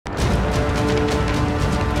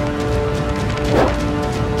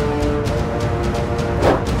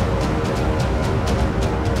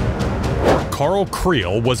Carl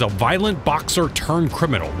Creel was a violent boxer turned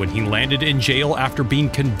criminal when he landed in jail after being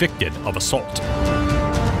convicted of assault.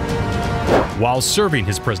 While serving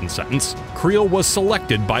his prison sentence, Creel was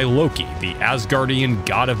selected by Loki, the Asgardian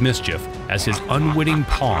god of mischief, as his unwitting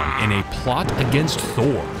pawn in a plot against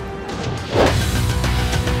Thor.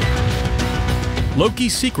 Loki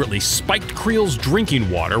secretly spiked Creel's drinking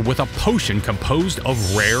water with a potion composed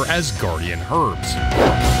of rare Asgardian herbs.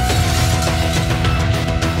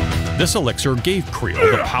 This elixir gave Creel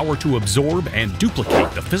the power to absorb and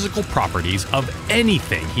duplicate the physical properties of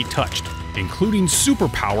anything he touched, including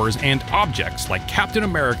superpowers and objects like Captain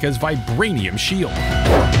America's vibranium shield.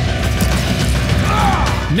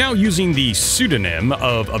 Now using the pseudonym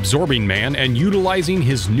of Absorbing Man and utilizing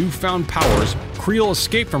his newfound powers, Creel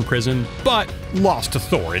escaped from prison, but lost to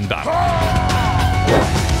Thor in battle.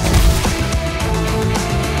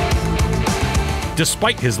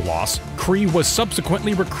 Despite his loss, Kree was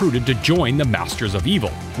subsequently recruited to join the Masters of Evil,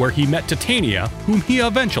 where he met Titania, whom he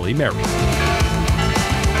eventually married.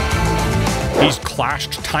 He's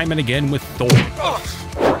clashed time and again with Thor,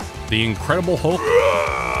 the Incredible Hulk,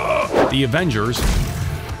 the Avengers,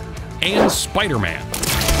 and Spider-Man.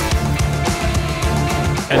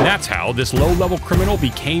 And that's how this low-level criminal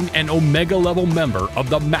became an Omega-level member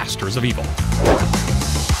of the Masters of Evil.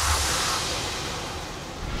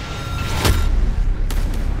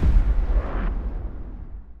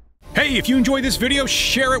 Hey, if you enjoyed this video,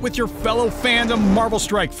 share it with your fellow fans of Marvel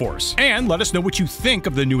Strike Force. And let us know what you think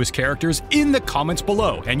of the newest characters in the comments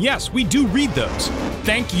below. And yes, we do read those.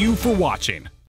 Thank you for watching.